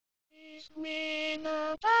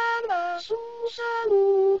Mena para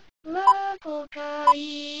Susaru, la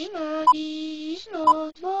cocaína is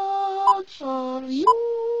not good for you.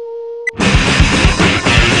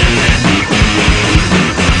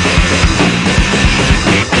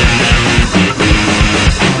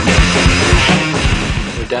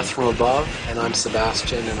 We're Death from Above, and I'm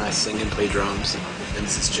Sebastien, and I sing and play drums. And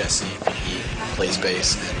this is Jesse. He plays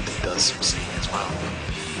bass and does some singing as well.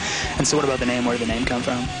 And so what about the name? Where did the name come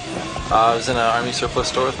from? I was in an army surplus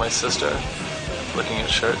store with my sister, looking at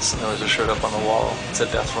shirts, and there was a shirt up on the wall that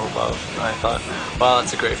said Death from Above. And I thought, wow,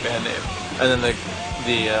 that's a great band name. And then the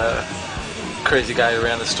crazy guy who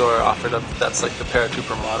ran the store offered up, that's like the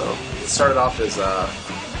paratrooper motto. It started off as a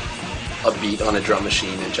beat on a drum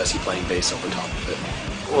machine and Jesse playing bass over top of it.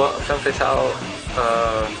 Well, Femme Fatale,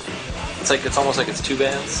 it's almost like it's two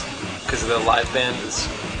bands, because the live band is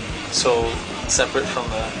so separate from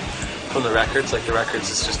the records. Like the records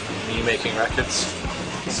is just me making records.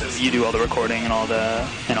 So you do all the recording and all the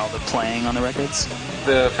playing on the records?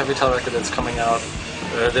 The Femme Fatale record that's coming out,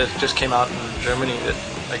 that just came out in Germany, that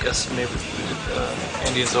I guess maybe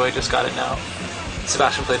Andy and Zoe just got it now.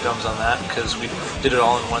 Sebastien played drums on that because we did it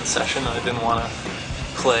all in one session, and I didn't want to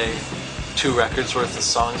play 2 records worth of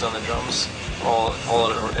songs on the drums all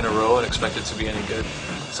in a row and expect it to be any good.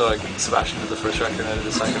 So Sebastien did the first record and I did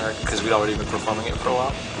the second record because we'd already been performing it for a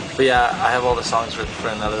while. But yeah, I have all the songs written for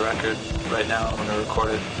another record right now. I'm going to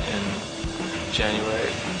record it in January.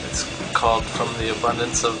 It's called From the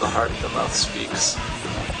Abundance of the Heart, the Mouth Speaks.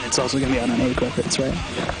 It's also going to be on Eight Records, right?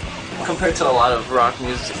 Yeah. Compared to a lot of rock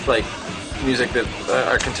music, like music that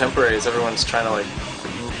are contemporaries, everyone's trying to like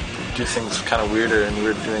do things kind of weirder, and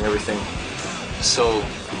we're doing everything so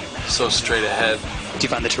straight ahead. Do you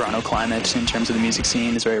find the Toronto climate in terms of the music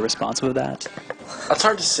scene is very responsive to that? That's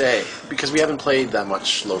hard to say because we haven't played that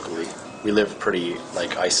much locally. We live pretty an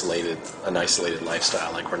isolated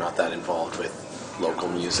lifestyle. Like we're not that involved with local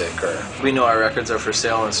music or. We know our records are for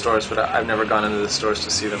sale in stores, but I've never gone into the stores to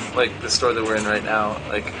see them. Like the store that we're in right now,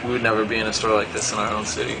 like we would never be in a store like this in our own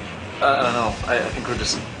city. I don't know. I think we're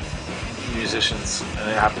just musicians, and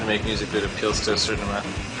they happen to make music that appeals to a certain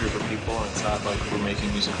group of people. And it's not like we're making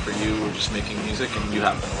music for you. We're just making music, and you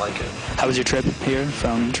happen to like it. How was your trip here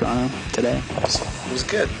from Toronto today? It was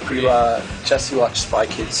good. Jesse watched Spy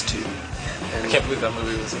Kids 2. And I can't believe that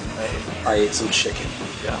movie was made. I ate some chicken.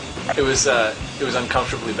 Yeah, it was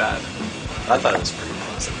uncomfortably bad. I thought it was pretty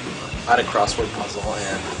pleasant. I had a crossword puzzle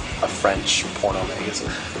and a French porno magazine,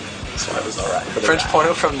 so I was alright. French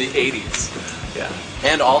porno from the 80s. Yeah.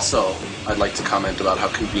 And also, I'd like to comment about how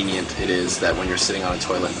convenient it is that when you're sitting on a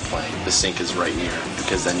toilet and playing, the sink is right near,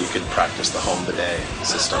 because then you could practice the home bidet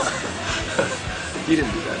system. You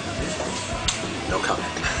didn't do that, did you? No comment.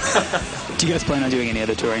 Do you guys plan on doing any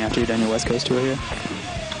other touring after you've done your West Coast tour here?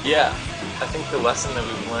 Yeah. I think the lesson that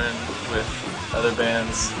we've learned with other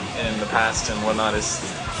bands in the past and whatnot is,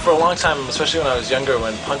 for a long time, especially when I was younger,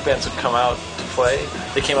 when punk bands would come out to play,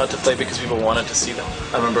 they came out to play because people wanted to see them.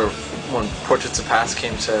 I remember when Portraits of Past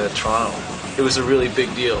came to Toronto, it was a really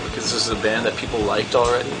big deal because this was a band that people liked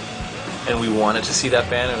already, and we wanted to see that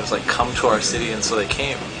band. It was like, come to our city, and so they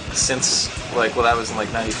came. Since, that was in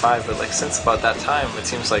 95, but since about that time, it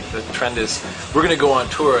seems like the trend is we're going to go on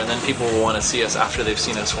tour, and then people will want to see us after they've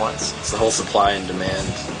seen us once. It's the whole supply and demand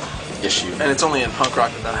issue. And it's only in punk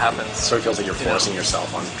rock that happens. It sort of feels like you're forcing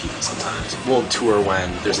yourself on people sometimes. We'll tour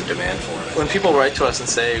when there's a demand for it. When people write to us and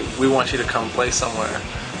say, we want you to come play somewhere,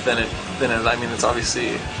 then it's obviously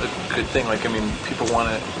a good thing. People want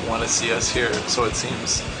to see us here, so it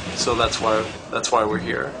seems. So that's why we're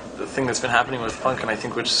here. The thing that's been happening with punk, and I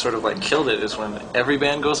think which sort of killed it, is when every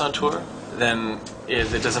band goes on tour, then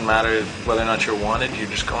it doesn't matter whether or not you're wanted. You're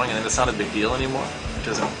just going, and it's not a big deal anymore.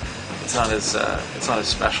 It's not as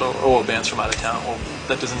special. Oh, band's from out of town. Well,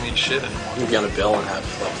 that doesn't mean shit anymore. You can be on a bill and have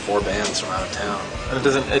 4 bands from out of town. And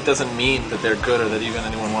it doesn't mean that they're good or that even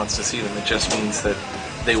anyone wants to see them. It just means that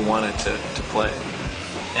they wanted to play,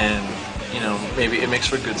 and maybe it makes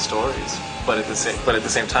for good stories. But at the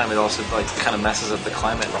same time, it also kind of messes up the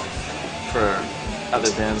climate for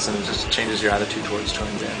other bands, and it just changes your attitude towards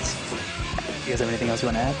touring bands. You guys have anything else you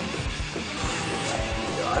want to add?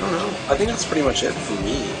 I don't know. I think that's pretty much it for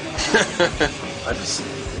me. I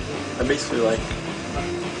basically like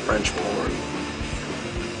French porn.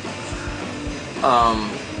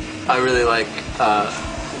 I really like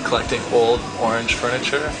collecting old orange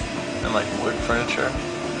furniture and wood furniture.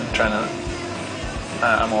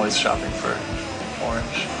 I'm always shopping for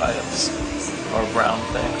orange items or brown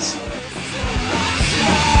things.